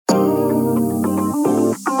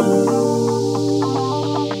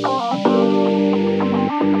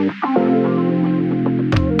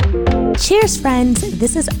Cheers, friends.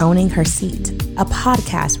 This is Owning Her Seat, a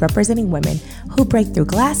podcast representing women who break through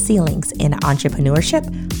glass ceilings in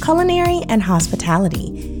entrepreneurship, culinary, and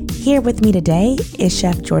hospitality. Here with me today is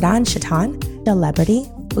Chef Jordan Chatan, celebrity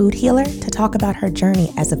food healer, to talk about her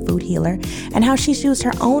journey as a food healer and how she's used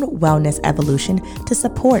her own wellness evolution to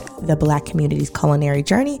support the Black community's culinary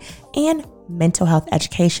journey and mental health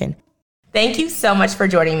education. Thank you so much for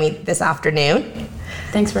joining me this afternoon.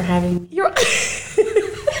 Thanks for having me.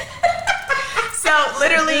 So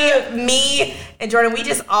literally me and Jordan, we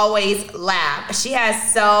just always laugh. She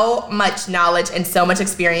has so much knowledge and so much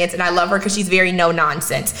experience, and I love her because she's very no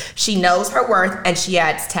nonsense. She knows her worth and she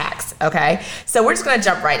adds tax, okay? So we're just gonna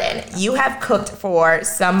jump right in. You have cooked for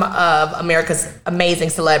some of America's amazing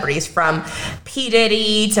celebrities, from P.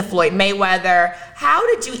 Diddy to Floyd Mayweather. How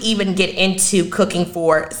did you even get into cooking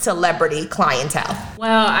for celebrity clientele?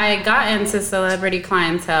 Well, I got into celebrity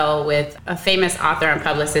clientele with a famous author and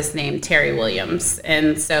publicist named Terry Williams.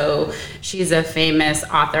 And so she's a famous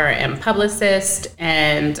author and publicist,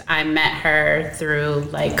 and I met her through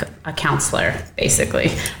like a counselor, basically.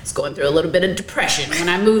 I was going through a little bit of depression when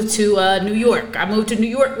I moved to New York. I moved to New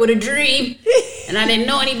York with a dream, and I didn't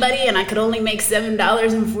know anybody, and I could only make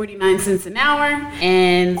 $7.49 an hour,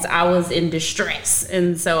 and I was in distress.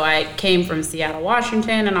 And so I came from Seattle,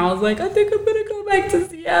 Washington, and I was like, I think I'm gonna go back to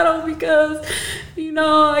Seattle because,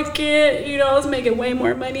 I can't, I was making way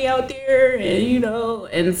more money out there,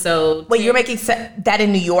 and so. Wait, you're making that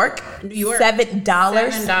in New York? New York. $7?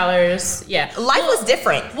 $7, yeah. Life was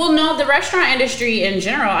different. Well, no, the restaurant industry in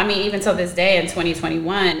general, even till this day in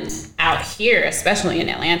 2021, out here, especially in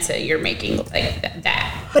Atlanta, you're making like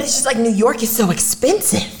that. But it's just like New York is so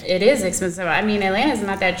expensive. It is expensive. Atlanta's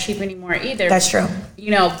not that cheap anymore either. That's true.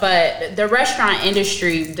 But the restaurant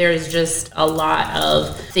industry, there's just a lot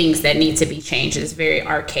of things that need to be changed. It's very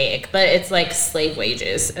archaic, but it's like slave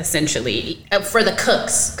wages, essentially, for the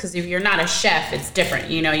cooks. Because if you're not a chef, it's different.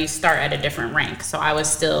 You start at a different rank. So I was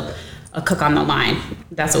still a cook on the line.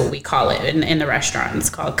 That's what we call it in the restaurant. It's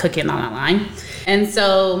called cooking on the line. And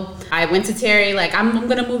so I went to Terry, I'm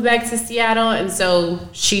going to move back to Seattle. And so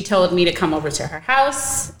she told me to come over to her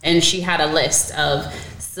house, and she had a list of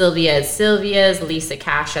Sylvia at Sylvia's, Lisa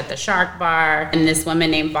Cash at the Shark Bar, and this woman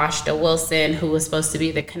named Vashta Wilson, who was supposed to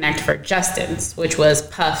be the connect for Justin's, which was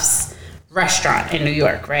Puff's restaurant in New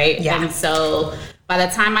York, right? Yeah. And so by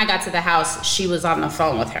the time I got to the house, she was on the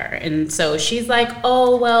phone with her. And so she's like,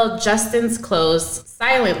 oh, well, Justin's closed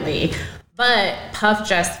silently, but Puff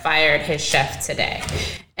just fired his chef today.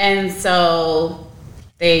 And so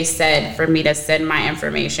they said for me to send my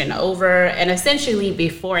information over. And essentially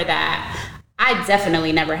before that, I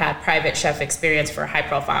definitely never had private chef experience for high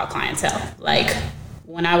profile clientele.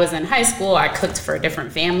 When I was in high school, I cooked for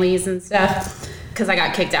different families and stuff because I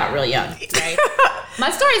got kicked out real young, right? My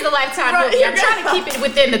story's a lifetime movie. I'm trying to keep it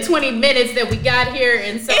within the 20 minutes that we got here.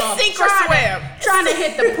 And so it's sink or swim. Trying to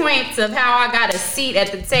hit the points of how I got a seat at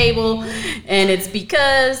the table. And it's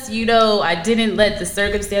because, I didn't let the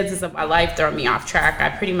circumstances of my life throw me off track. I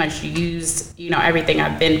pretty much used, everything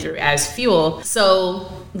I've been through as fuel. So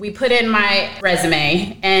we put in my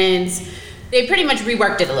resume, and they pretty much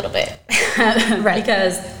reworked it a little bit. Right.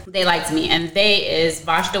 Because they liked me. And they is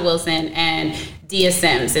Vashta Wilson and Dia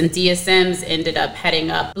Sims. And Dia Sims ended up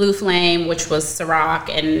heading up Blue Flame, which was Ciroc.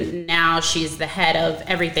 And now she's the head of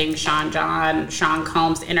everything Sean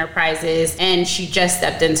Combs Enterprises. And she just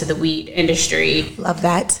stepped into the weed industry. Love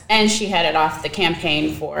that. And she headed off the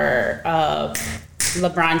campaign for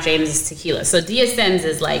LeBron James' tequila. So Dia Sims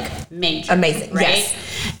is major. Amazing, right? Yes.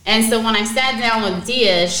 And so when I sat down with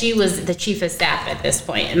Dia, she was the chief of staff at this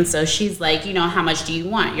point. And so she's like, how much do you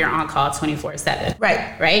want? You're on call 24/7.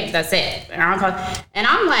 Right? That's it. You're on call. And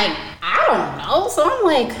I'm like, I don't know. So I'm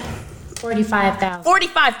like, 45,000.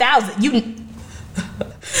 45,000.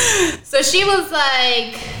 So she was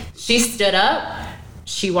like, she stood up.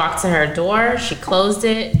 She walked to her door. She closed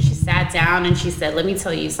it. She sat down and she said, let me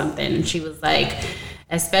tell you something. And she was like,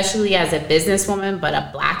 especially as a businesswoman, but a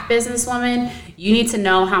Black businesswoman, you need to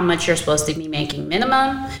know how much you're supposed to be making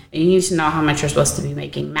minimum, and you need to know how much you're supposed to be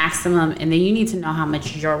making maximum, and then you need to know how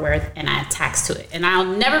much you're worth and add tax to it. And I'll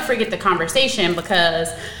never forget the conversation because,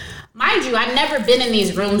 mind you, I've never been in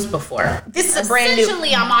these rooms before. This is a brand new.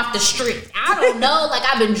 Essentially, I'm off the street. I don't know.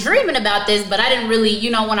 I've been dreaming about this, but I didn't really,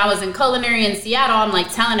 when I was in culinary in Seattle, I'm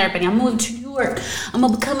telling everybody, I'm moving to New York. I'm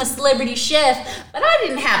going to become a celebrity chef. But I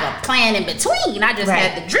didn't have a plan in between. I just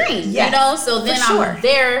had the dream, yes, So then I'm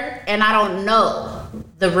there, and I don't know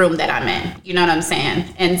the room that I'm in. You know what I'm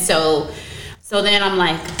saying? And so then I'm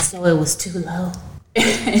like, so it was too low.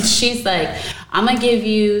 And she's like, I'm going to give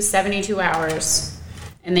you 72 hours.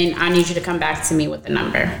 And then I need you to come back to me with the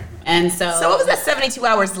number. And so what was that 72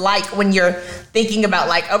 hours like when you're thinking about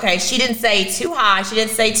like, okay, she didn't say too high, she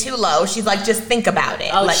didn't say too low. She's like, just think about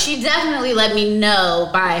it. Oh, like, she definitely let me know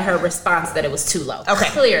by her response that it was too low. Okay.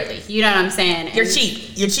 Clearly. You know what I'm saying? You're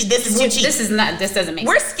cheap. This is too cheap. This doesn't make sense.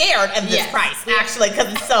 We're scared of this price, actually,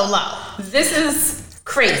 because it's so low. This is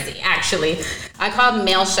crazy, actually. I called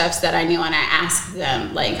male chefs that I knew and I asked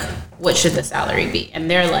them, like, what should the salary be? And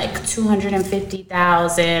they're like, $250,000,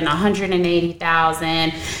 $180,000.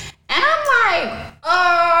 And I'm like,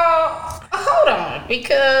 hold on,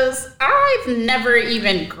 because I've never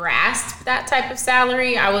even grasped that type of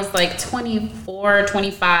salary. I was like 24,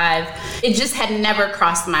 25. It just had never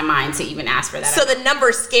crossed my mind to even ask for that. So the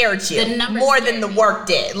number scared you more than the work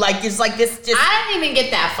did. Like, it's like this just... I didn't even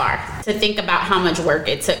get that far to think about how much work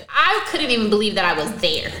it took. I couldn't even believe that I was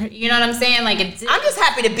there. You know what I'm saying? Like, I'm just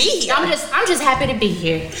happy to be here. I'm just happy to be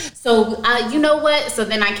here. So, you know what? So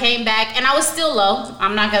then I came back and I was still low.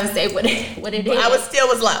 I'm not going to say what it is. I was still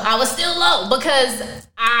low. I was still low because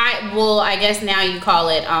I guess now you call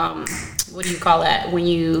it, what do you call that? When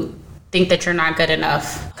you think that you're not good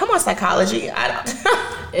enough. Come on, psychology. I don't.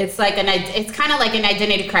 It's like it's kind of like an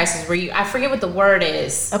identity crisis where I forget what the word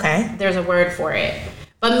is. Okay. There's a word for it.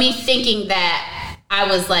 But me thinking that I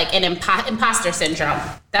was like an imposter syndrome.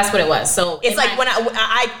 That's what it was. So it's like when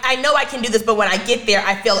I know I can do this, but when I get there,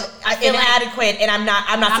 I feel inadequate, and I'm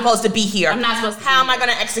not supposed to be here. I'm not supposed to. How am I going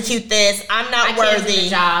to execute this? I'm not worthy. Can't do the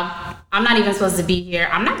job. I'm not even supposed to be here.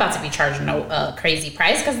 I'm not about to be charging no crazy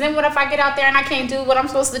price, because then what if I get out there and I can't do what I'm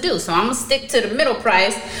supposed to do? So I'm gonna stick to the middle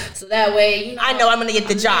price, so that way, I know I'm gonna get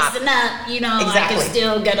the job. Up, exactly. I can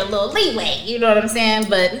still get a little leeway. You know what I'm saying?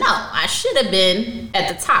 But no, I should have been at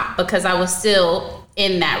the top because I was still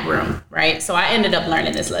in that room, right? So I ended up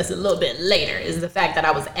learning this lesson a little bit later, is the fact that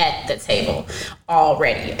I was at the table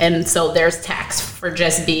already. And so there's tax for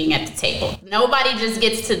just being at the table. Nobody just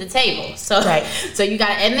gets to the table. So right. So you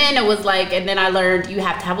got, and then it was like, and then I learned you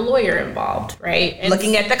have to have a lawyer involved, right? And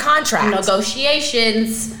looking at the contract.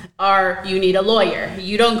 Negotiations you need a lawyer.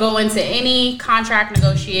 You don't go into any contract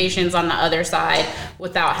negotiations on the other side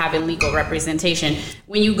without having legal representation.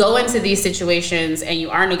 When you go into these situations and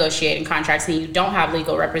you are negotiating contracts and you don't have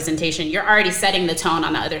legal representation, you're already setting the tone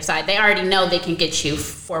on the other side. They already know they can get you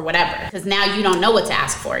for whatever, because now you don't know what to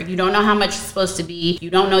ask for. You don't know how much it's supposed to be.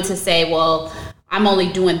 You don't know to say, well, I'm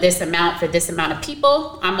only doing this amount for this amount of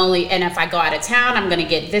people. And if I go out of town, I'm gonna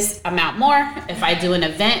get this amount more. If I do an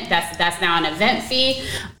event, that's now an event fee.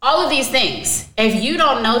 All of these things. If you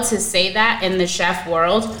don't know to say that in the chef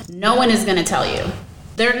world, no one is gonna tell you.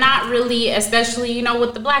 They're not really, especially,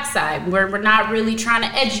 with the Black side, where we're not really trying to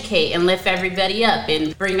educate and lift everybody up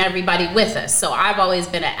and bring everybody with us. So I've always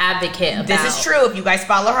been an advocate about... This is true. If you guys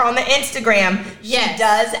follow her on the Instagram, yes. She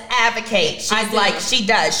does advocate. She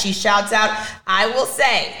does. She shouts out. I will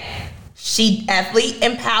say, she definitely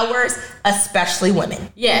empowers, especially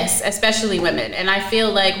women. Yes, especially women. And I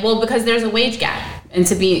feel like, because there's a wage gap. And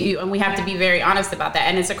we have to be very honest about that.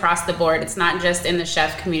 And it's across the board. It's not just in the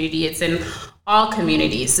chef community. It's in all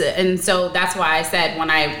communities. And so that's why I said,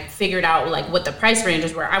 when I figured out what the price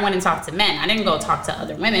ranges were, I went and talked to men. I didn't go talk to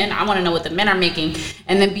other women. I want to know what the men are making.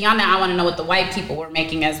 And then beyond that, I want to know what the white people were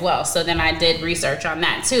making as well. So then I did research on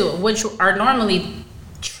that too, which are normally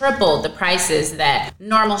triple the prices that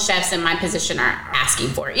normal chefs in my position are asking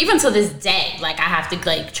for. Even to this day, I have to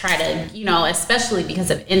try to, especially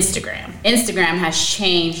because of Instagram. Instagram has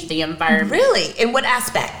changed the environment. Really? In what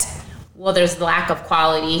aspect? Well, there's lack of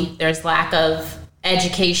quality, there's lack of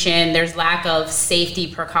education, there's lack of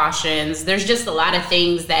safety precautions. There's just a lot of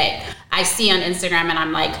things that I see on Instagram and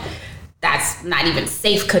I'm like, that's not even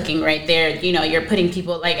safe cooking right there. You're putting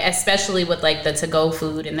people, especially with the to-go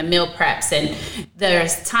food and the meal preps, and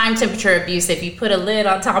there's time temperature abuse. If you put a lid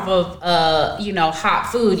on top of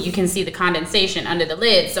hot food, you can see the condensation under the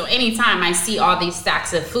lid. So anytime I see all these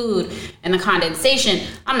stacks of food and the condensation,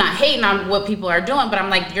 I'm not hating on what people are doing, but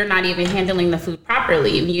I'm like, you're not even handling the food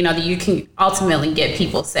properly. You can ultimately get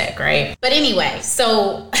people sick, right? But anyway,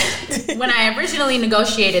 so when I originally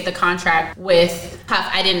negotiated the contract with Huff,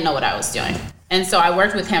 I didn't know what I was doing. And so I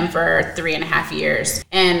worked with him for 3.5 years.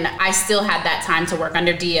 And I still had that time to work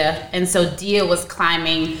under Dia. And so Dia was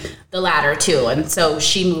climbing the ladder too. And so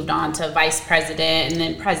she moved on to vice president and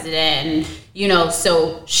then president. And,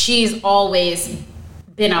 so she's always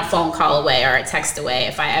been a phone call away or a text away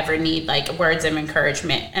if I ever need words of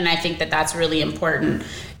encouragement. And I think that that's really important,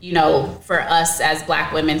 for us as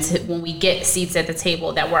Black women to, when we get seats at the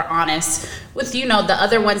table, that we're honest with, the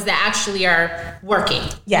other ones that actually are working.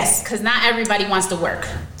 Yes. Because not everybody wants to work.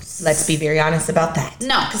 Let's be very honest about that.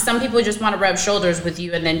 No, because some people just want to rub shoulders with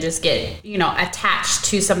you and then just get, attached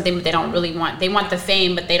to something that they don't really want. They want the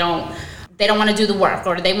fame, but they don't want to do the work,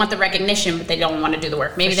 or they want the recognition, but they don't want to do the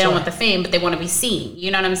work. Maybe they don't want the fame, but they want to be seen.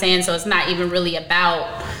 You know what I'm saying? So it's not even really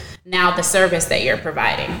about now the service that you're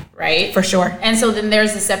providing, right? For sure. And so then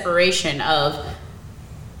there's the separation of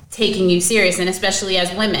taking you serious, and especially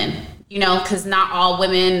as women, because not all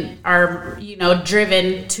women are,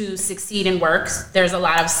 driven to succeed in works. There's a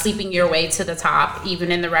lot of sleeping your way to the top,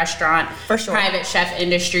 even in the restaurant, for sure, private chef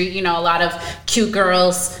industry. A lot of cute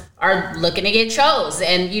girls are looking to get chose,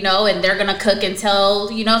 and and they're gonna cook until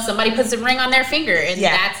somebody puts a ring on their finger, and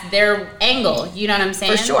that's their angle. You know what I'm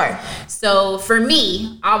saying? For sure. So for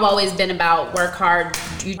me, I've always been about work hard,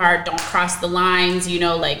 do hard, don't cross the lines.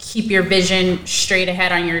 Keep your vision straight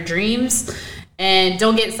ahead on your dreams, and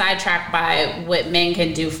don't get sidetracked by what men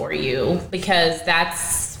can do for you, because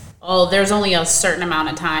there's only a certain amount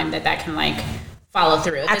of time that can follow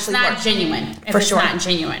through. It's not genuine. If it's not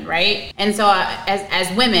genuine, right? And so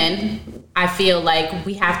as women, I feel like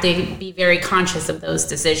we have to be very conscious of those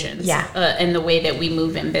decisions in the way that we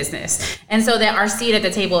move in business. And so that our seat at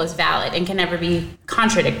the table is valid and can never be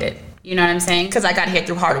contradicted. You know what I'm saying? Because I got here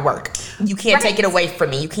through hard work. You can't take it away from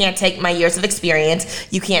me. You can't take my years of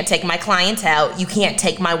experience. You can't take my clientele. You can't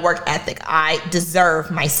take my work ethic. I deserve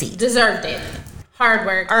my seat. Deserved it. Hard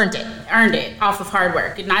work. Earned it off of hard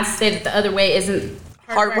work. Not to say that the other way isn't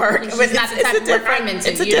hard work. It's not the type of work I'm into.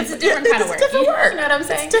 It's a different kind of work. Different work. You know what I'm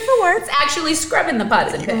saying? It's different work. It's actually scrubbing the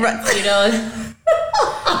pots and pans. Right.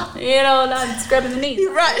 Not scrubbing the knees.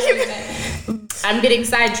 You're right. I'm getting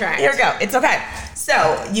sidetracked. Here we go. It's okay.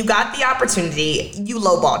 So you got the opportunity. You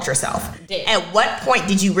lowballed yourself. Did. At what point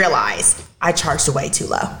did you realize I charged way too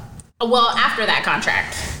low? Well, after that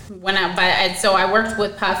contract, so I worked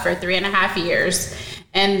with Puff for 3.5 years,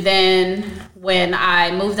 and then when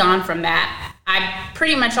I moved on from that, I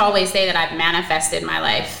pretty much always say that I've manifested my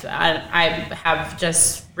life. I have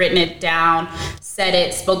just written it down, said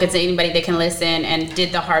it, spoken to anybody that can listen, and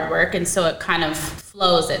did the hard work, and so it kind of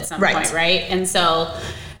flows at some point, right? And so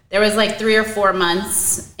there was 3 or 4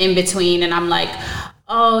 months in between, and I'm like,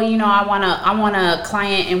 oh, I want a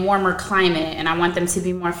client in warmer climate, and I want them to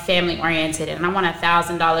be more family oriented, and I want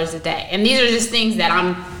 $1,000 a day. And these are just things that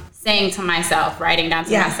I'm saying to myself, writing down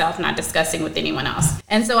to myself, not discussing with anyone else.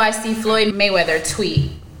 And so I see Floyd Mayweather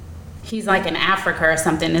tweet. He's in Africa or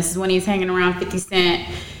something. This is when he's hanging around 50 Cent.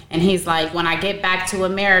 And he's like, when I get back to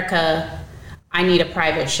America, I need a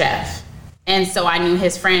private chef. And so I knew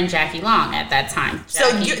his friend Jackie Long at that time.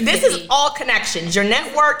 This is all connections. Your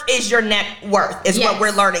network is your net worth, is what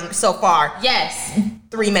we're learning so far. Yes.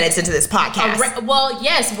 3 minutes into this podcast.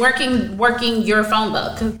 Working your phone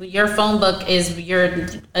book. Your phone book is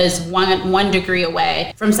one degree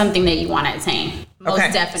away from something that you want to attain. Most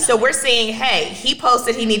definitely. So we're seeing, hey, he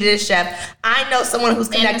posted he needed a chef. I know someone who's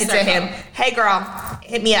connected to him. Hey, girl,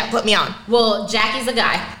 hit me up, put me on. Well, Jackie's a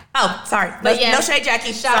guy. Oh, sorry. No shade,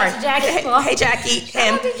 Jackie. Shout out to Jackie. Hey, Jackie.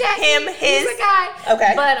 Him. His. He's a guy.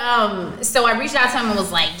 Okay. But so I reached out to him and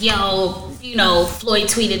was like, yo, Floyd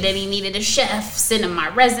tweeted that he needed a chef. Send him my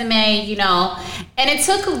resume, And it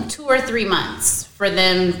took 2 or 3 months for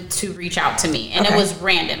them to reach out to me, and it was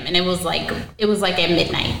random, and it was like at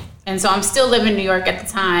midnight. And so I'm still living in New York at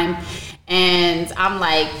the time. And I'm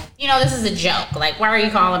like, this is a joke. Why are you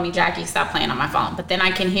calling me, Jackie? Stop playing on my phone. But then I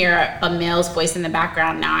can hear a male's voice in the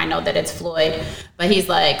background. Now I know that it's Floyd. But he's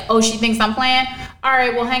like, oh, she thinks I'm playing? All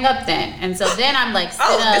right, well, hang up then. And so then I'm like,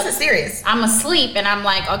 this is serious. I'm asleep. And I'm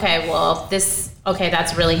like, okay, well,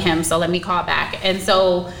 that's really him. So let me call back. And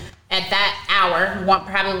so at that hour,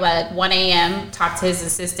 probably 1 a.m., talked to his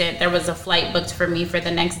assistant. There was a flight booked for me for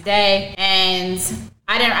the next day. And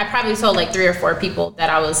I probably told 3 or 4 people that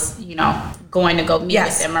I was, going to go meet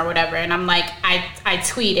with them or whatever. And I'm like, I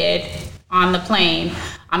tweeted on the plane,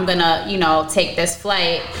 I'm gonna, take this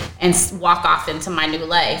flight and walk off into my new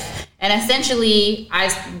life. And essentially,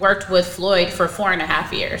 I worked with Floyd for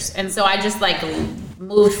 4.5 years. And so I just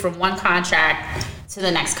moved from one contract to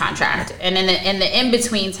the next contract. And in the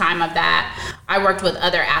in-between time of that, I worked with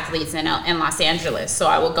other athletes in Los Angeles. So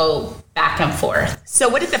I would go back and forth. So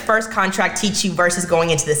what did the first contract teach you versus going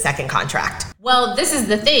into the second contract? Well, this is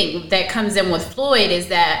the thing that comes in with Floyd, is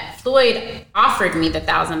that Floyd offered me the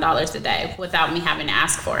 $1,000 a day without me having to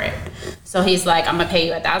ask for it. So he's like, I'm gonna pay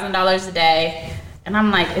you $1,000 a day. And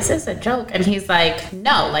I'm like, is this a joke? And he's like,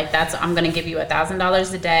 no, I'm going to give you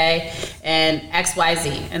 $1,000 a day and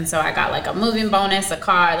XYZ. And so I got a moving bonus, a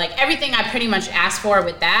car, everything I pretty much asked for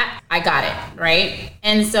with that, I got it, right?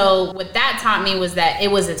 And so what that taught me was that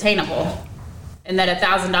it was attainable. and that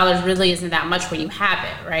 $1,000 really isn't that much when you have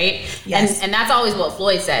it, right? Yes. And that's always what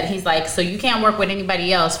Floyd said. He's like, so you can't work with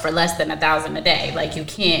anybody else for less than $1,000 a day. Like, you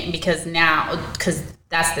can't, because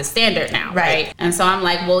that's the standard now, right? And so I'm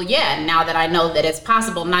like, well, yeah, now that I know that it's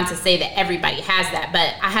possible, not to say that everybody has that,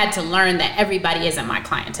 but I had to learn that everybody isn't my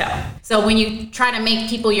clientele. So when you try to make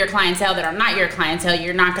people your clientele that are not your clientele,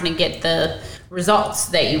 you're not going to get the results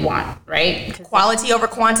that you want, right? Quality over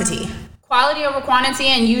quantity. Quality over quantity,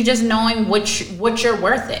 and you just knowing what your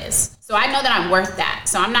worth is. So I know that I'm worth that.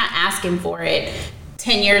 So I'm not asking for it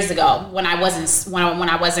 10 years ago when I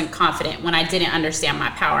wasn't confident, when I didn't understand my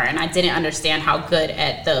power and I didn't understand how good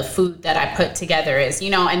at the food that I put together is,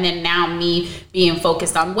 and then now me being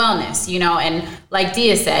focused on wellness, and like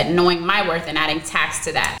Dia said, knowing my worth and adding tax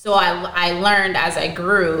to that. So I learned as I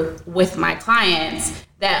grew with my clients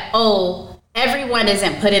that, everyone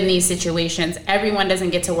isn't put in these situations. Everyone doesn't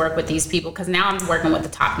get to work with these people, because now I'm working with the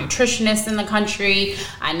top nutritionists in the country.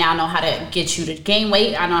 I now know how to get you to gain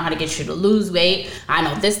weight. I know how to get you to lose weight. I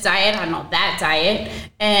know this diet. I know that diet.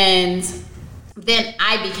 And then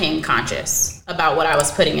I became conscious about what I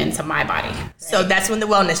was putting into my body. Right? So that's when the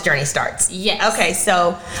wellness journey starts. Yes. Okay,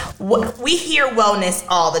 so we hear wellness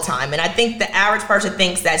all the time, and I think the average person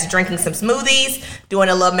thinks that's drinking some smoothies, doing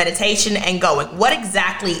a little meditation, and going. What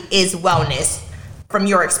exactly is wellness from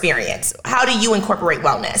your experience? How do you incorporate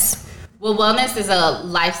wellness? Well, wellness is a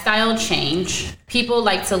lifestyle change. People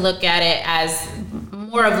like to look at it as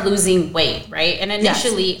more of losing weight, right? And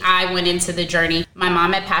initially, yes, I went into the journey. My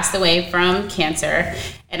mom had passed away from cancer,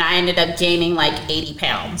 and I ended up gaining like 80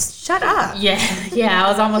 pounds. Shut up. Yeah, I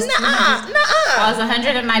was almost I was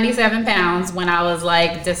 197 pounds when I was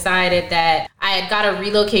decided that I had got a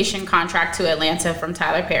relocation contract to Atlanta from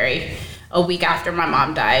Tyler Perry a week after my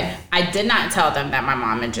mom died. I did not tell them that my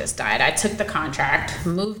mom had just died. I took the contract,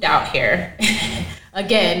 moved out here.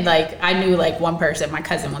 Again, I knew one person, my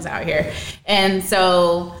cousin was out here. And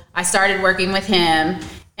so I started working with him,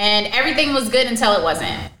 and everything was good until it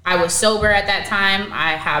wasn't. I was sober at that time.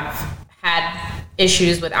 I have had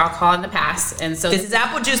issues with alcohol in the past, and so this is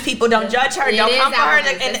apple juice. People, don't judge her. Don't come for her.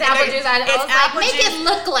 It's apple juice. Make it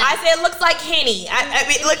look like. I said it looks like Henny. I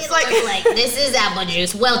mean, it looks like this is apple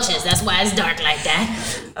juice. Welch's. That's why it's dark like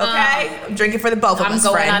that. Okay, I'm drinking for the both of us.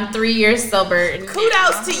 I'm going on 3 years sober.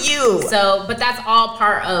 Kudos to you. So, but that's all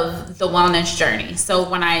part of the wellness journey. So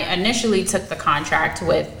when I initially took the contract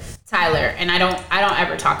with Tyler, and I don't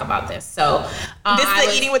ever talk about this. So this is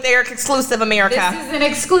the Eating with Eric exclusive, America. This is an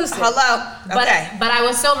exclusive. Hello. Okay. But I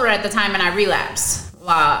was sober at the time, and I relapsed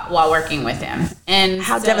while working with him. And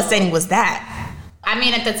how devastating was that? I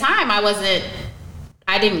mean, at the time,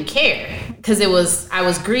 I didn't care, because I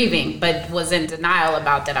was grieving, but was in denial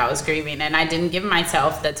about that I was grieving, and I didn't give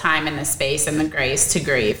myself the time and the space and the grace to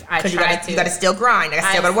grieve. I tried to. You got to still grind. I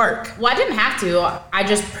still got to work. Well, I didn't have to. I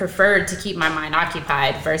just preferred to keep my mind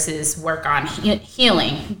occupied versus work on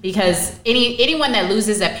healing, because anyone that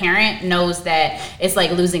loses a parent knows that it's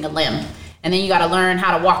like losing a limb. And then you got to learn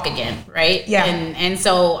how to walk again, right? Yeah. And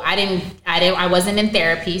so I wasn't in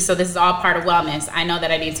therapy. So this is all part of wellness. I know that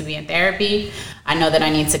I need to be in therapy. I know that I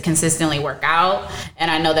need to consistently work out, and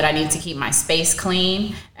I know that I need to keep my space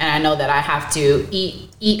clean, and I know that I have to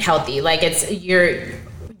eat healthy. It's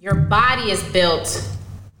your body is built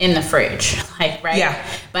in the fridge, right? Yeah.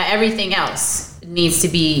 But everything else needs to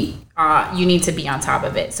be you need to be on top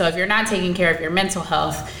of it. So if you're not taking care of your mental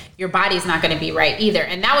health, your body's not going to be right either.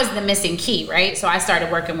 And that was the missing key, right? So I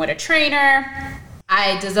started working with a trainer.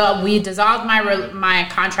 We dissolved my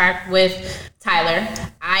contract with Tyler.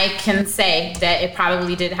 I can say that it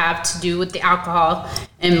probably did have to do with the alcohol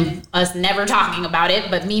and us never talking about it,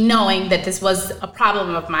 but me knowing that this was a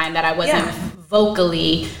problem of mine that I wasn't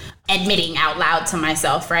vocally admitting out loud to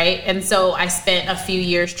myself, right? And so I spent a few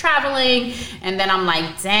years traveling, and then I'm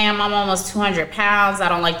like, damn, I'm almost 200 pounds. I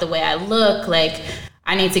don't like the way I look.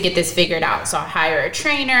 I need to get this figured out. So I hire a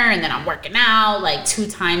trainer, and then I'm working out 2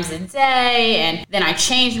 times a day. And then I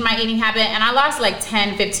changed my eating habit, and I lost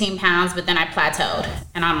 10, 15 pounds, but then I plateaued.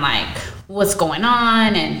 And I'm like, what's going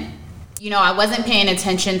on? And, I wasn't paying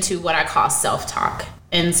attention to what I call self-talk.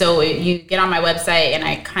 And so you get on my website, and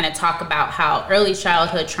I kind of talk about how early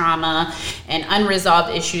childhood trauma and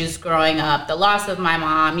unresolved issues growing up, the loss of my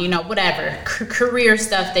mom, whatever, career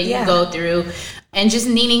stuff that you go through, and just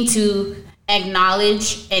needing to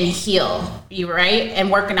acknowledge and heal,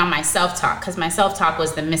 and working on my self-talk, because my self-talk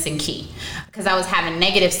was the missing key. Because I was having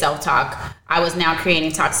negative self-talk, I was now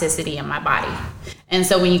creating toxicity in my body. And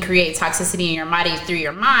so when you create toxicity in your body through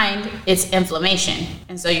your mind, it's inflammation.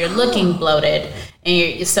 And so you're looking bloated.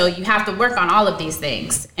 And so you have to work on all of these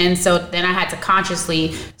things. And so then I had to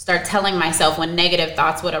consciously start telling myself when negative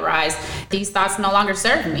thoughts would arise, these thoughts no longer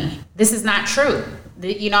serve me. This is not true.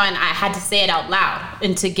 And I had to say it out loud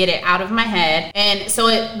and to get it out of my head. And so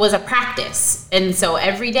it was a practice. And so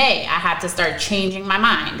every day I had to start changing my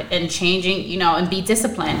mind and changing, and be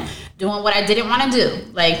disciplined, doing what I didn't want to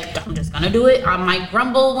do. Like, I'm just going to do it. I might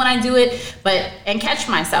grumble when I do it, and catch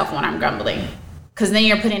myself when I'm grumbling. Because then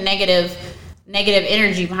you're putting negative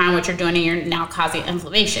energy behind what you're doing, and you're now causing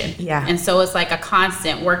inflammation. Yeah. And so it's like a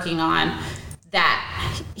constant working on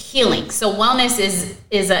that healing. So wellness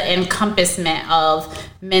is an encompassment of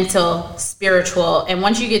mental, spiritual, and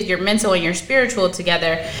once you get your mental and your spiritual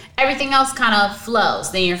together, everything else kind of flows.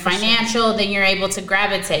 Then your financial, then you're able to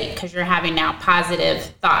gravitate because you're having now positive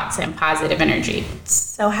thoughts and positive energy.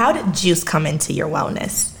 So how did juice come into your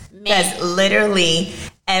wellness? Because literally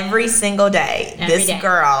every single day, this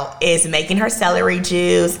girl is making her celery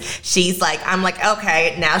juice. She's like, I'm like,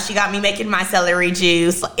 okay, now she got me making my celery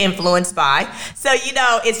juice, influenced by. So,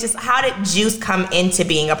 it's just, how did juice come into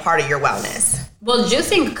being a part of your wellness? Well,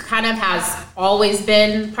 juicing kind of has always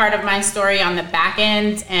been part of my story on the back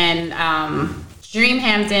end. And Dream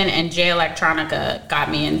Hampton and Jay Electronica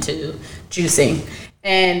got me into juicing.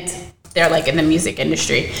 And they're like in the music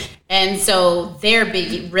industry. And so they're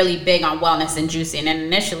really big on wellness and juicing. And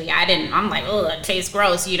initially I'm like, oh, it tastes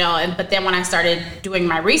gross, but then when I started doing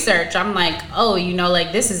my research, I'm like, oh,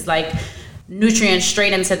 this is like nutrients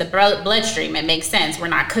straight into the bloodstream. It makes sense. We're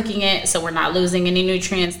not cooking it, so we're not losing any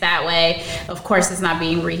nutrients that way. Of course, it's not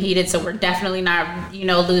being reheated, so we're definitely not,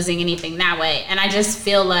 losing anything that way. And I just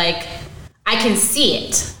feel like I can see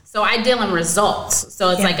it. So I deal in results. So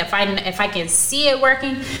it's like if I can see it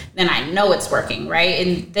working, then I know it's working, right?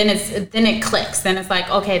 And then it clicks. Then it's like,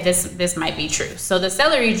 okay, this might be true. So the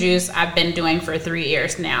celery juice I've been doing for 3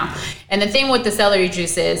 years now. And the thing with the celery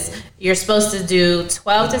juice is you're supposed to do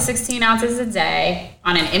 12 to 16 ounces a day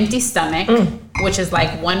on an empty stomach, which is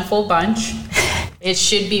like one full bunch. It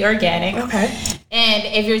should be organic. Okay. And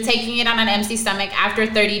if you're taking it on an empty stomach, after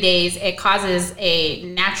 30 days, it causes a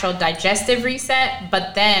natural digestive reset,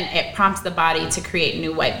 but then it prompts the body to create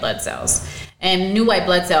new white blood cells. And new white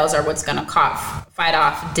blood cells are what's going to fight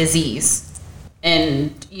off disease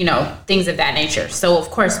and, things of that nature. So, of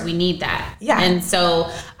course, we need that. Yeah. And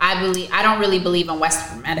so I don't really believe in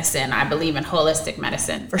Western medicine. I believe in holistic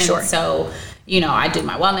medicine. For sure. So, I do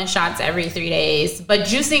my wellness shots every 3 days, but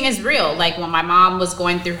juicing is real. Like when my mom was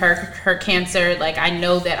going through her cancer, like I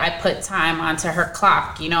know that I put time onto her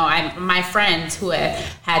clock. My friends who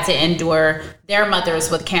had to endure their mothers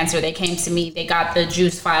with cancer, they came to me, they got the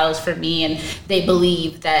juice files for me, and they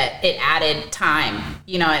believe that it added time,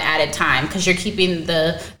 because you're keeping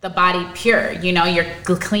the body pure, you're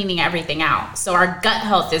cleaning everything out. So our gut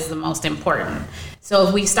health is the most important. So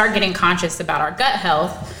if we start getting conscious about our gut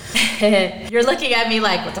health, you're looking at me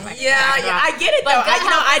like, what the fuck? Yeah, I get it though.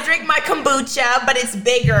 I drink my kombucha, but it's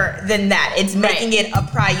bigger than that. It's making it a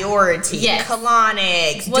priority. Yes.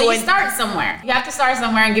 Colonics. Well, you start somewhere. You have to start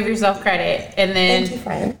somewhere and give yourself credit. And then, thank you,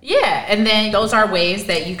 friend. Yeah, and then those are ways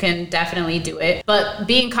that you can definitely do it. But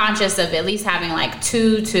being conscious of at least having like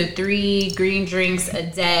 2 to 3 green drinks a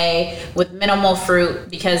day with minimal fruit,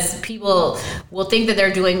 because people will think that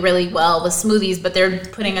they're doing really well with smoothies, but they're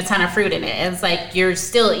putting a ton of fruit in it. And it's like you're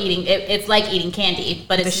still eating it. It's like eating candy,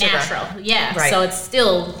 but it's natural. Yeah. Right. So it's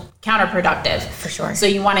still counterproductive. For sure. So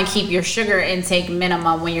you want to keep your sugar intake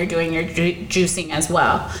minimum when you're doing your juicing as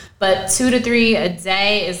well. But 2 to 3 a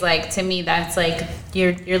day is like, to me, that's like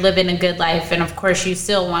you're living a good life. And of course you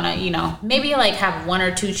still want to, maybe like have 1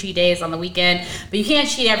 or 2 cheat days on the weekend, but you can't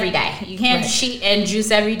cheat every day. You can't cheat and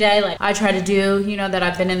juice every day. Like I try to do, that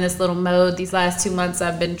I've been in this little mode these last 2 months.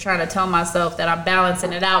 I've been trying to tell myself that I'm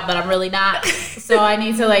balancing it out, but I'm really not. So I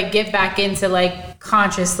need to like get back into like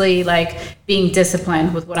consciously like being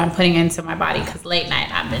disciplined with what I'm putting into my body. Cause late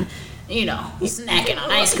night I've been, snacking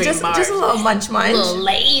on ice cream bars. Just a little munch. A little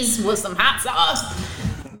Lay's with some hot sauce.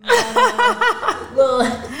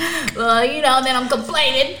 Then I'm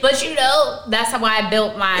complaining. But that's how I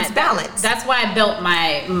built my... It's balance. That's why I built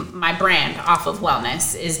my brand off of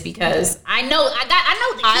wellness, is because I know the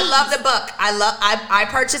keys. I love the book. I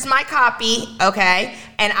purchased my copy, okay?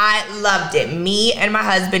 and I loved it. Me and my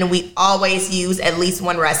husband, we always use at least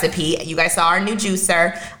one recipe. You guys saw our new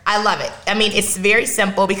juicer. I love it. I mean, it's very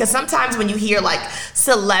simple because sometimes when you hear like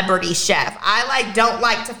celebrity chef, I don't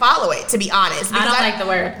like to follow it, to be honest. I don't like the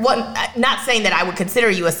word. Well, not saying that I would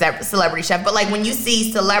consider you a celebrity chef, but like when you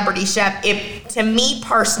see celebrity chef, it, to me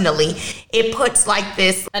personally, it puts like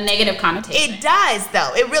this a negative connotation. It does,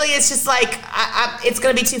 though. It really is just like it's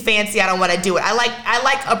gonna be too fancy. I don't want to do it. I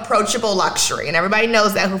like approachable luxury, and everybody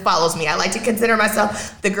knows that who follows me. I like to consider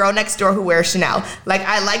myself the girl next door who wears Chanel. Like,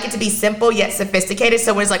 I like it to be simple yet sophisticated.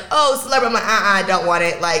 So when it's like, oh, celebrity, I'm like, I don't want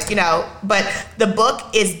it. Like, you know. But the book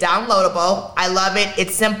is downloadable. I love it.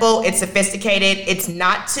 It's simple. It's sophisticated. It's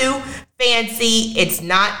not too fancy. It's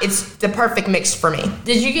the perfect mix for me.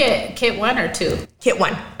 Did you get kit 1 or 2? Kit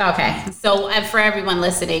 1. Okay. So for everyone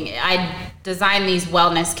listening, I designed these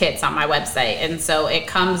wellness kits on my website. And so it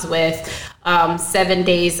comes with 7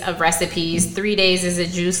 days of recipes. 3 days is a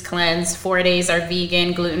juice cleanse. 4 days are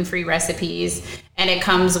vegan, gluten-free recipes. And it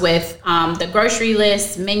comes with the grocery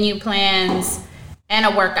list, menu plans, and a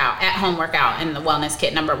at-home workout in the wellness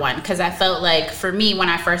kit number 1. Because I felt like for me, when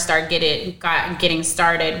I first started getting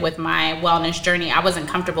started with my wellness journey, I wasn't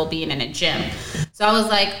comfortable being in a gym. So I was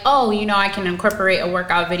like, oh, you know, I can incorporate a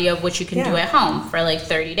workout video of what you can do at home for like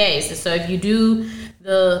 30 days. So if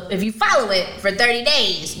you follow it for 30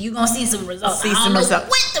 days, you're going to see some results. I don't know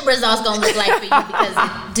what the results going to look like for you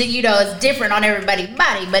because, it's different on everybody's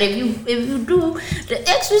body. But if you do the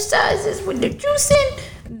exercises with the juicing,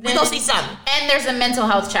 we're going to see something. And there's a mental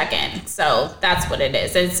health check-in. So that's what it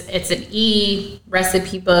is. It's an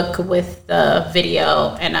e-recipe book with the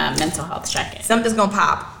video and a mental health check-in. Something's going to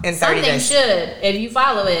pop in 30 days. Something should. If you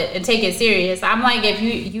follow it and take it serious. I'm like, if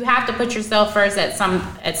you have to put yourself first at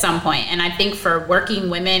some point. And I think for working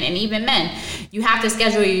women and even men, you have to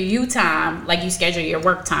schedule your you time like you schedule your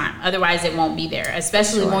work time. Otherwise, it won't be there.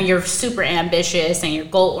 Especially when you're super ambitious and you're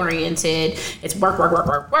goal-oriented. It's work.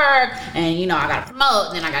 And, I got to promote.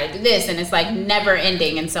 And then I got to do this. And it's like never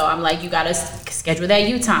ending. And so I'm like, you got to schedule that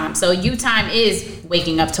you time. So you time is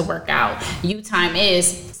waking up to work out. You time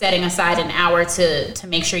is setting aside an hour to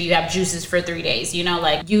make sure you have juices for 3 days.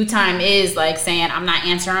 Like you time is like saying, I'm not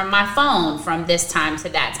answering my phone from this time to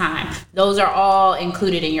that time. Those are all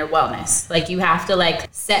included in your wellness. Like you have to like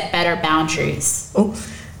set better boundaries. Oh,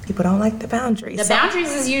 people don't like the boundaries. The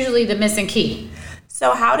boundaries is usually the missing key.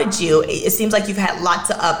 So how did it seems like you've had lots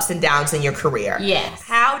of ups and downs in your career. Yes.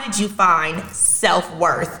 How did you find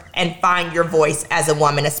self-worth and find your voice as a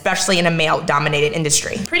woman, especially in a male-dominated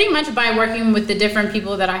industry? Pretty much by working with the different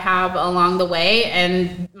people that I have along the way,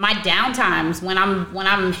 and my downtimes when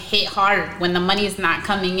I'm hit hard, when the money is not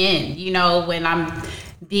coming in, when I'm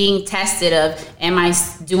being tested of, am I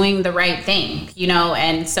doing the right thing?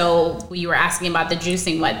 And so you were asking about the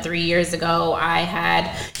juicing, 3 years ago, I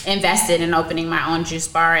had invested in opening my own juice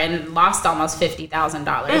bar and lost almost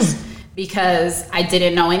 $50,000 because I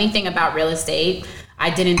didn't know anything about real estate. I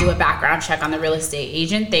didn't do a background check on the real estate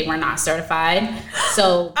agent. They were not certified.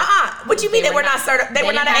 So what do you mean they were not certified? They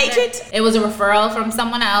were not an agent? It was a referral from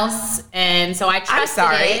someone else. And so I trusted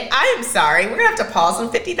it. I am sorry. We're going to have to pause on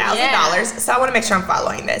 $50,000. So I want to make sure I'm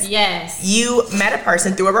following this. Yes. You met a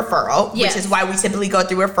person through a referral, which is why we typically go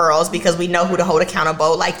through referrals because we know who to hold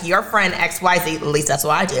accountable. Like your friend XYZ, at least that's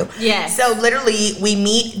what I do. Yes. So literally we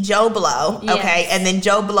meet Joe Blow, okay? And then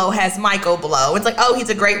Joe Blow has Michael Blow. It's like, oh, he's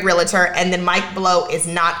a great realtor. And then Mike Blow is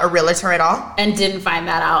not a realtor at all? And didn't find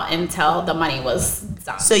that out until the money was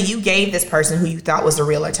done. So you gave this person who you thought was a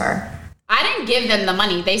realtor? I didn't give them the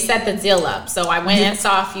money. They set the deal up. So I went and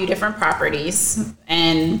saw a few different properties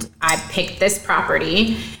and I picked this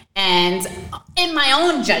property. And in my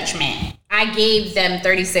own judgment, I gave them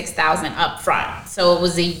 $36,000 up front. So it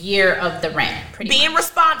was a year of the rent. Being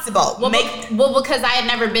responsible. Well, because I had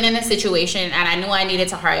never been in a situation and I knew I needed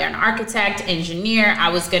to hire an architect, engineer. I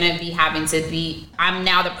was going to be I'm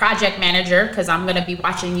now the project manager because I'm going to be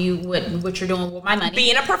watching you what you're doing with my money.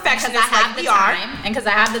 Being a perfectionist like we are. And because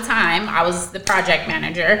I have the time, I was the project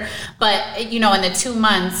manager. But, in the 2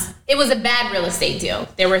 months, it was a bad real estate deal.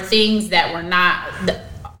 There were things that were not...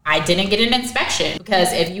 I didn't get an inspection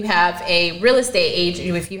because if you have a real estate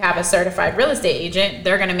agent, if you have a certified real estate agent,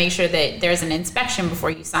 they're going to make sure that there's an inspection before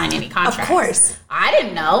you sign any contract. Of course. I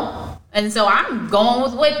didn't know. And so I'm going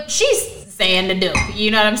with what she's saying to do. You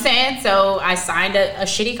know what I'm saying? So I signed a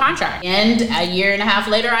shitty contract. And a year and a half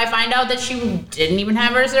later, I find out that she didn't even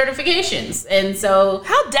have her certifications. And so...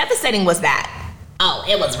 How devastating was that? Oh,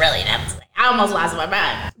 it was really devastating. I almost lost my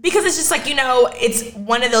mind. Because it's just like, it's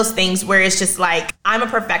one of those things where it's just like, I'm a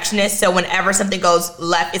perfectionist, so whenever something goes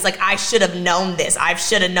left, it's like, I should have known this. I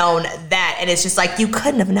should have known that. And it's just like, you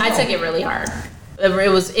couldn't have known. I took it really hard.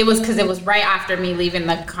 It was because it was right after me leaving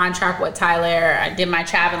the contract with Tyler. I did my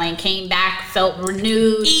traveling, came back, felt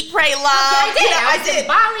renewed. Eat, pray, love. I did. You know, I was in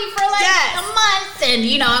Bali for like a month,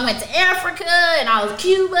 and I went to Africa, and I was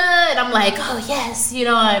Cuba, and I'm like, oh yes,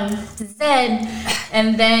 I'm zen.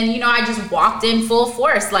 And then I just walked in full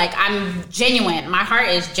force. Like, I'm genuine. My heart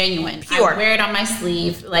is genuine. Pure. I wear it on my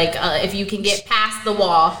sleeve. Like, if you can get past the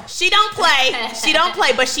wall. She don't play,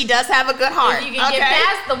 but she does have a good heart. If you can get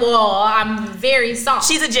past the wall, I'm very soft.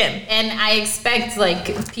 She's a gem. And I expect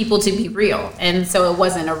like people to be real. And so it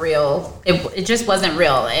wasn't a real, it just wasn't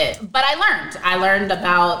real. But I learned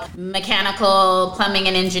about mechanical, plumbing,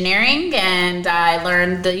 and engineering. And I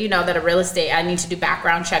learned that a real estate, I need to do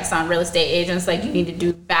background checks on real estate agents. Like, you need to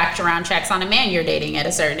do background checks on a man you're dating at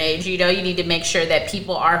a certain age. You need to make sure that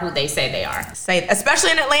people are who they say they are.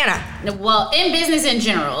 Especially in Atlanta. Well, in business in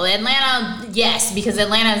general. Atlanta, yes, because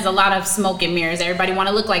Atlanta is a lot of smoke and mirrors. Everybody want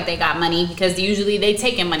to look like they got money because usually they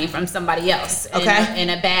taking money from somebody else in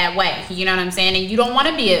a bad way. You know what I'm saying? And you don't want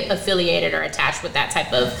to be affiliated or attached with that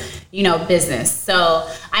type of, business. So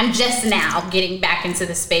I'm just now getting back into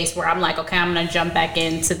the space where I'm like, okay, I'm going to jump back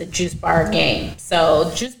into the juice bar game. So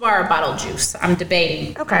juice bar or bottle juice? I'm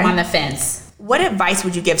debating. Okay. I'm on the fence. What advice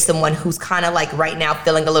would you give someone who's kind of like right now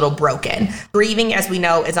feeling a little broken? Grieving, as we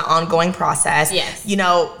know, is an ongoing process. Yes.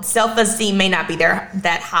 Self-esteem may not be there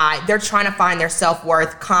that high. They're trying to find their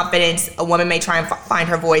self-worth, confidence. A woman may try and find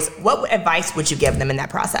her voice. What advice would you give them in that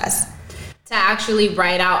process? To actually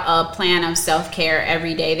write out a plan of self-care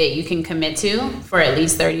every day that you can commit to for at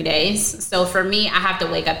least 30 days. So for me, I have to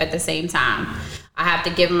wake up at the same time. I have to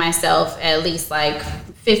give myself at least like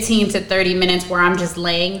 15 to 30 minutes where I'm just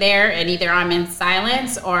laying there, and either I'm in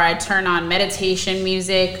silence or I turn on meditation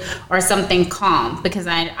music or something calm, because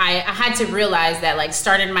I had to realize that like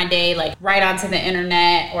starting my day like right onto the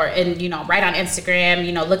internet or right on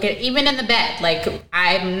Instagram, look at even in the bed, like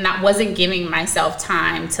wasn't giving myself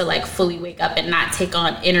time to like fully wake up and not take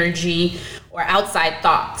on energy or outside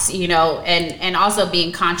thoughts, and also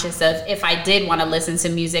being conscious of if I did want to listen to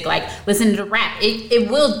music, like listen to rap,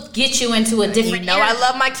 it will get you into a different area. I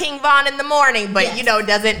love my King Von in the morning, but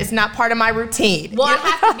yes. It's not part of my routine. Well, I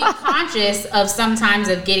have to be conscious of sometimes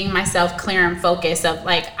of getting myself clear and focused of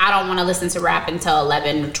like, I don't want to listen to rap until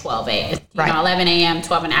 11 or 12 a.m. 11 a.m.,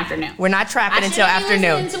 12 in the afternoon. We're not trapping until afternoon.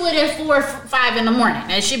 I shouldn't be listening to it at 4 or 5 in the morning.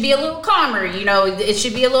 It should be a little calmer, it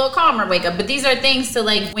should be a little calmer wake up. But these are things to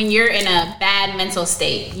like, when you're in a bad mental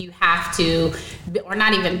state, you have to, or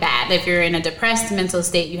not even bad, if you're in a depressed mental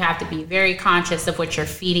state, you have to be very conscious of what you're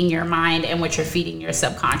feeding your mind and what you're feeding your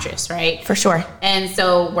subconscious, right? For sure. And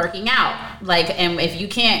so working out, and if you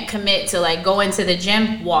can't commit to like go into the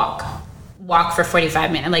gym, walk for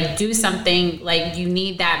 45 minutes, like do something, like you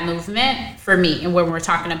need that movement for me. And when we're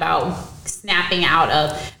talking about snapping out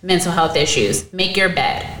of mental health issues, make your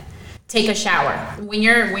bed, take a shower. When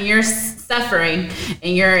you're suffering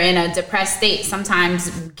and you're in a depressed state, sometimes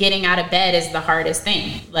getting out of bed is the hardest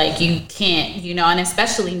thing. Like you can't, and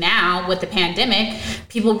especially now with the pandemic,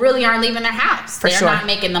 people really aren't leaving their house. They're not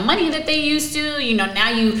making the money that they used to. Now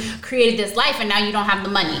you created this life and now you don't have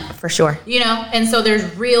the money. For sure. And so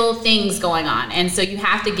there's real things going on. And so you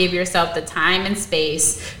have to give yourself the time and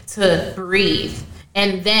space to breathe.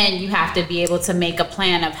 And then you have to be able to make a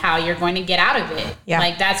plan of how you're going to get out of it. Yeah.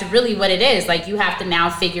 Like, that's really what it is. Like, you have to now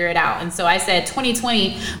figure it out. And so I said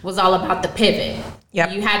 2020 was all about the pivot.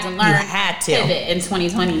 Yep. You had to learn pivot in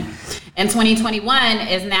 2020. And 2021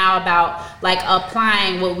 is now about like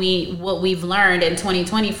applying what we've learned in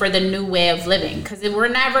 2020 for the new way of living. Because we're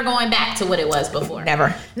never going back to what it was before.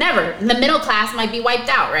 Never. The middle class might be wiped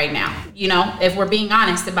out right now, if we're being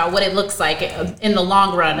honest about what it looks like in the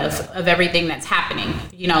long run of everything that's happening.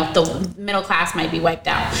 The middle class might be wiped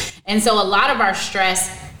out. And so a lot of our stress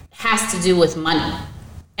has to do with money.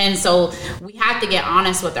 And so we have to get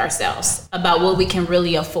honest with ourselves about what we can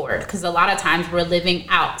really afford, because a lot of times we're living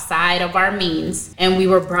outside of our means, and we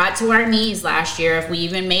were brought to our knees last year if we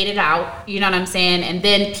even made it out, you know what I'm saying? And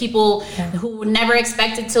then people who never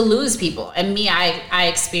expected to lose people. And me, I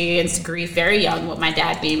experienced grief very young with my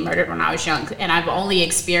dad being murdered when I was young, and I've only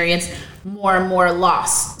experienced more and more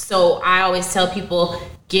loss. So I always tell people,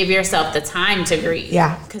 give yourself the time to grieve.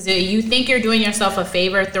 Yeah. Because you think you're doing yourself a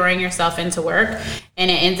favor throwing yourself into work, and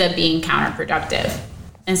it ends up being counterproductive.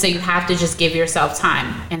 And so you have to just give yourself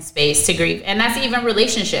time and space to grieve. And that's even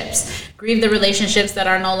relationships. Grieve the relationships that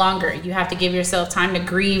are no longer. You have to give yourself time to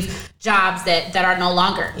grieve jobs that are no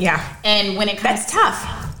longer. Yeah. And when it comes, that's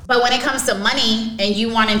tough. But when it comes to money and you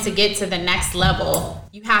wanting to get to the next level,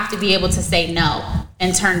 you have to be able to say no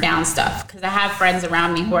and turn down stuff. Because I have friends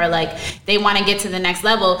around me who are like, they want to get to the next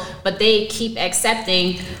level, but they keep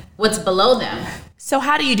accepting what's below them. So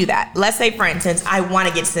how do you do that? Let's say, for instance, I want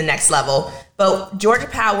to get to the next level, but Georgia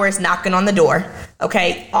Power is knocking on the door,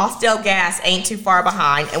 okay? Austell Gas ain't too far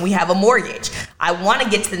behind, and we have a mortgage. I want to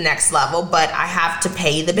get to the next level, but I have to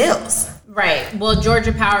pay the bills. Right. Well,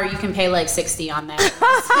 Georgia Power, you can pay like $60 on that.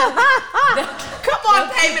 Come on,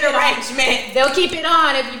 payment arrangement. They'll keep it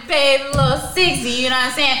on if you pay a little $60, you know what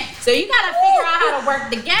I'm saying? So you got to figure out how to work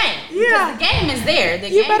the game. Yeah. Because the game is there. The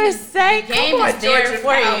you game better is, say, the game come on, is there Georgia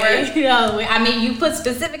for Power. you. You know, I mean, you put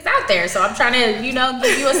specifics out there, so I'm trying to, you know,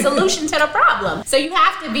 give you a solution to the problem. So you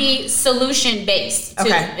have to be solution based too.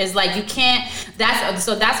 Okay. It's like you can't. That's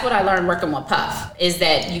what I learned working with Puff, is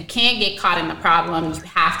that you can't get caught in the problem. You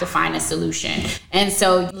have to find a solution. And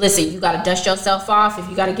so, listen, you got to dust yourself off. If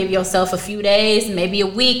you got to give yourself a few days, maybe a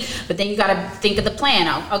week, but then you got to think of the plan.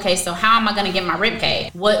 Okay, so how am I going to get my rent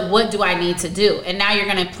paid? What do I need to do? And now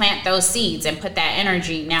you're going to plant those seeds and put that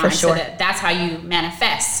energy now into that. That's how you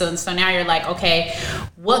manifest. So now you're like, okay,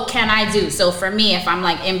 what can I do? So for me, if I'm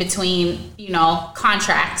like in between, you know,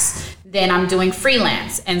 contracts, then I'm doing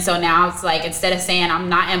freelance. And so now it's like, instead of saying I'm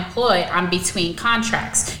not employed, I'm between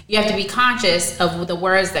contracts. You have to be conscious of the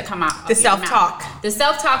words that come out. The self-talk. The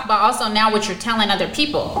self-talk, but also now what you're telling other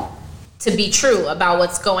people to be true about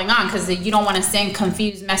what's going on, because you don't want to send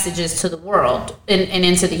confused messages to the world and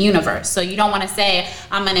into the universe. So you don't want to say,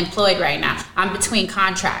 I'm unemployed right now. I'm between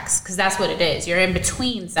contracts, because that's what it is. You're in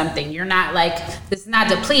between something. You're not like, it's not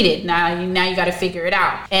depleted. Now you got to figure it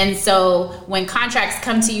out. And so when contracts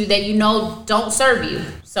come to you that you know don't serve you,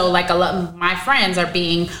 so like a lot of my friends are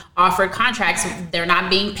being offered contracts, they're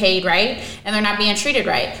not being paid right, and they're not being treated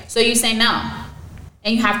right. So you say no,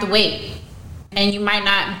 and you have to wait. And you might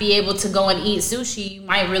not be able to go and eat sushi. You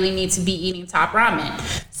might really need to be eating top ramen.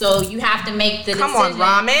 So you have to make the decision. Come on,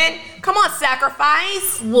 ramen. Come on,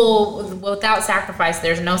 sacrifice. Well, without sacrifice,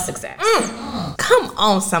 there's no success. Come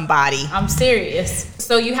on, somebody. I'm serious.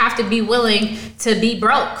 So you have to be willing to be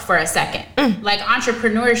broke for a second. Like,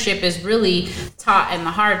 entrepreneurship is really taught in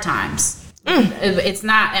the hard times. It's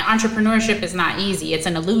not, entrepreneurship is not easy. It's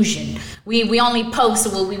an illusion. We only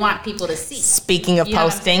post what we want people to see. Speaking of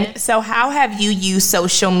posting, so how have you used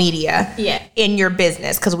social media in your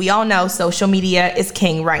business? Because we all know social media is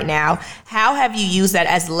king right now. How have you used that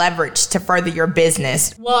as leverage to further your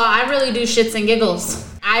business? Well, I really do shits and giggles.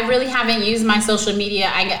 I really haven't used my social media.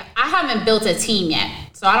 I haven't built a team yet.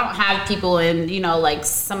 So I don't have people in, you know, like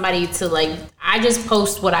somebody to like, I just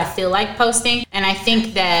post what I feel like posting. And I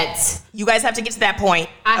think that you guys have to get to that point.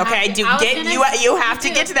 You have to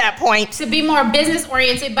get to that point to be more business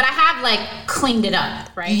oriented, but I have like cleaned it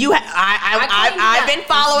up, right? I've been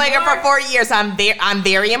following her for 4 years. I'm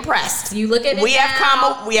very impressed. You look at it. We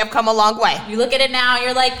have come a long way. You look at it now,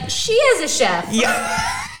 you're like, she is a chef. Yeah.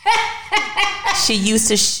 She used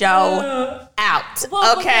to show out.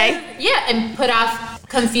 Well, okay. And put off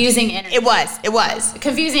confusing energy. It was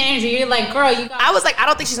confusing energy. You're like, girl, I was like, I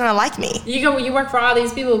don't think she's gonna like me. You work for all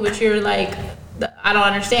these people, but you're like, I don't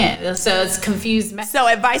understand. So it's confused. So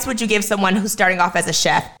advice would you give someone who's starting off as a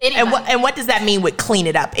chef? Anybody. And what does that mean with clean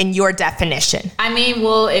it up in your definition? I mean,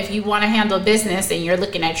 well, if you want to handle business and you're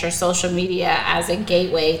looking at your social media as a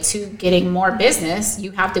gateway to getting more business,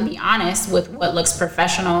 you have to be honest with what looks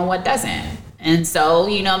professional and what doesn't. And so,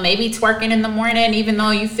 you know, maybe twerking in the morning, even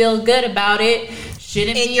though you feel good about it,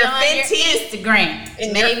 shouldn't be on your Instagram.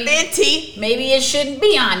 Maybe it shouldn't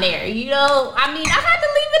be on there. You know, I mean, I had to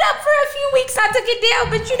leave it up for a few weeks. I took it down,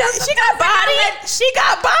 but you know, she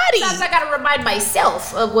got body. Sometimes I gotta remind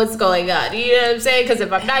myself of what's going on. You know what I'm saying? Because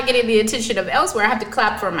if I'm not getting the attention of elsewhere, I have to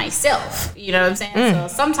clap for myself. You know what I'm saying? So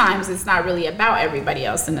sometimes it's not really about everybody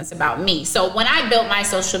else, and it's about me. So when I built my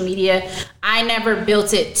social media, I never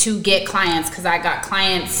built it to get clients, because I got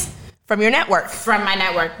clients from your network. From my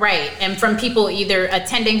network, right. And from people either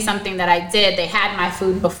attending something that I did, they had my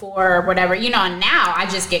food before or whatever. You know, and now I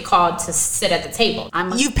just get called to sit at the table.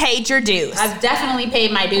 You paid your dues. I've definitely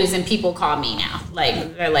paid my dues, and people call me now.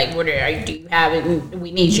 Like, they're like, do you have it?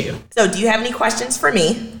 We need you. So do you have any questions for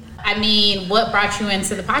me? I mean, what brought you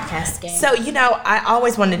into the podcast game? So, you know, I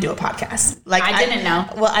always wanted to do a podcast. Like, I didn't know.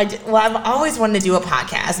 I've always wanted to do a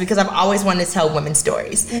podcast because I've always wanted to tell women's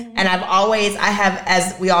stories. Mm-hmm. And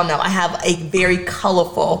as we all know, I have a very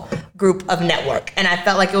colorful group of network. And I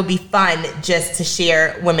felt like it would be fun just to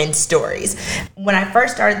share women's stories. When I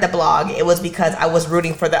first started the blog, it was because I was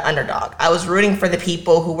rooting for the underdog. I was rooting for the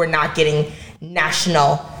people who were not getting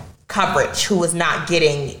national coverage, who was not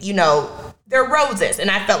getting, you know, their roses,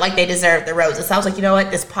 and I felt like they deserved the roses. So I was like, you know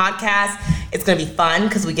what, this podcast, it's going to be fun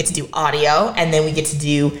because we get to do audio, and then we get to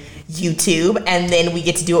do YouTube, and then we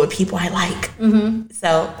get to do it with people I like.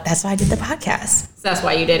 So that's why I did the podcast. So that's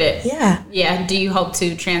why you did it. Yeah. Yeah. Do you hope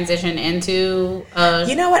to transition into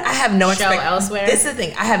You know what? I have no show elsewhere? This is the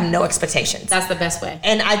thing. I have no expectations. That's the best way.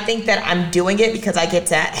 And I think that I'm doing it because I get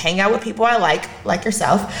to hang out with people I like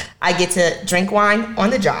yourself. I get to drink wine on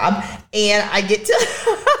the job, and I get to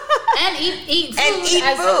and eat food. And eat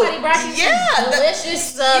as food. Somebody brought you some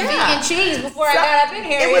delicious vegan cheese before I got up in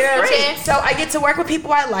here. It was great. So I get to work with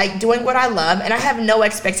people I like, doing what I love, and I have no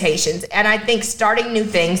expectations. And I think starting new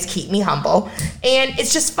things keep me humble, and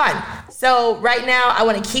it's just fun. So right now, I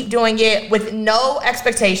want to keep doing it with no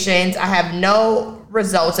expectations. I have no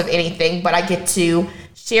results of anything, but I get to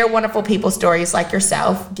share wonderful people's stories like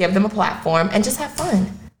yourself, give them a platform, and just have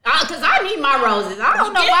fun. Because I need my roses. I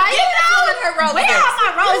don't know why. Give this woman her roses. Where are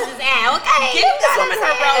my roses at? Okay. Give this woman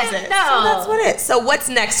her roses. No. So that's what it is. So what's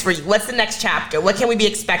next for you? What's the next chapter? What can we be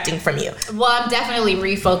expecting from you? Well, I'm definitely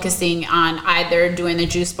refocusing on either doing the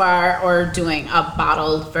juice bar or doing a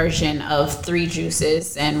bottled version of 3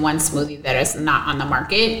 juices and 1 smoothie that is not on the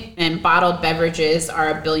market. And bottled beverages are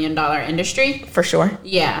a $1 billion industry. For sure.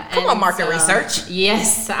 Yeah. Come on, market research.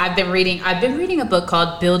 Yes, I've been reading a book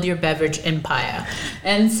called Build Your Beverage Empire.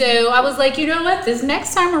 And so I was like, you know what? This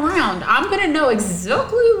next time around, I'm going to know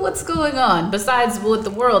exactly what's going on. Besides what the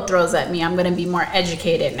world throws at me, I'm going to be more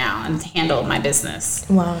educated now and handle my business.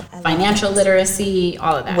 Well, financial literacy,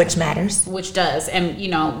 all of that. Which matters. Which does. And,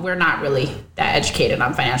 we're not really that educated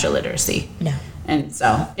on financial literacy. No. And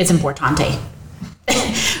so it's importante.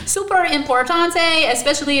 Super importante,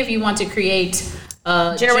 especially if you want to create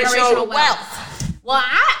generational wealth. Well,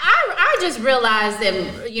 I just realized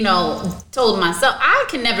that, told myself I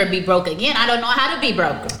can never be broke again. I don't know how to be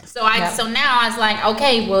broke. So so now I was like,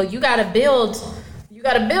 okay, well, you got to build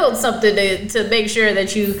something to make sure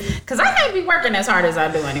that because I can't be working as hard as I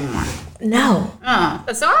do anymore. No.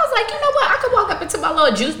 So I was like, you know what? I could walk up into my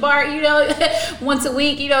little juice bar, once a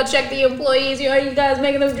week, check the employees, you guys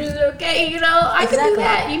making them juices okay, I could do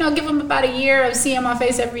that. Give them about a year of seeing my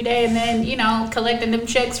face every day and then, collecting them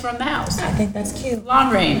checks from the house. I think that's cute.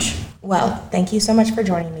 Long range. Well, thank you so much for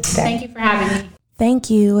joining me today. Thank you for having me. Thank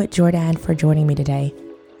you, Jordan, for joining me today.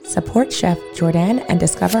 Support Chef Jordan and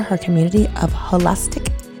discover her community of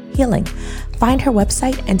holistic healing. Find her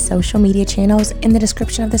website and social media channels in the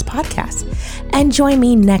description of this podcast. And join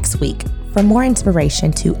me next week for more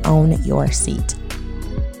inspiration to own your seat.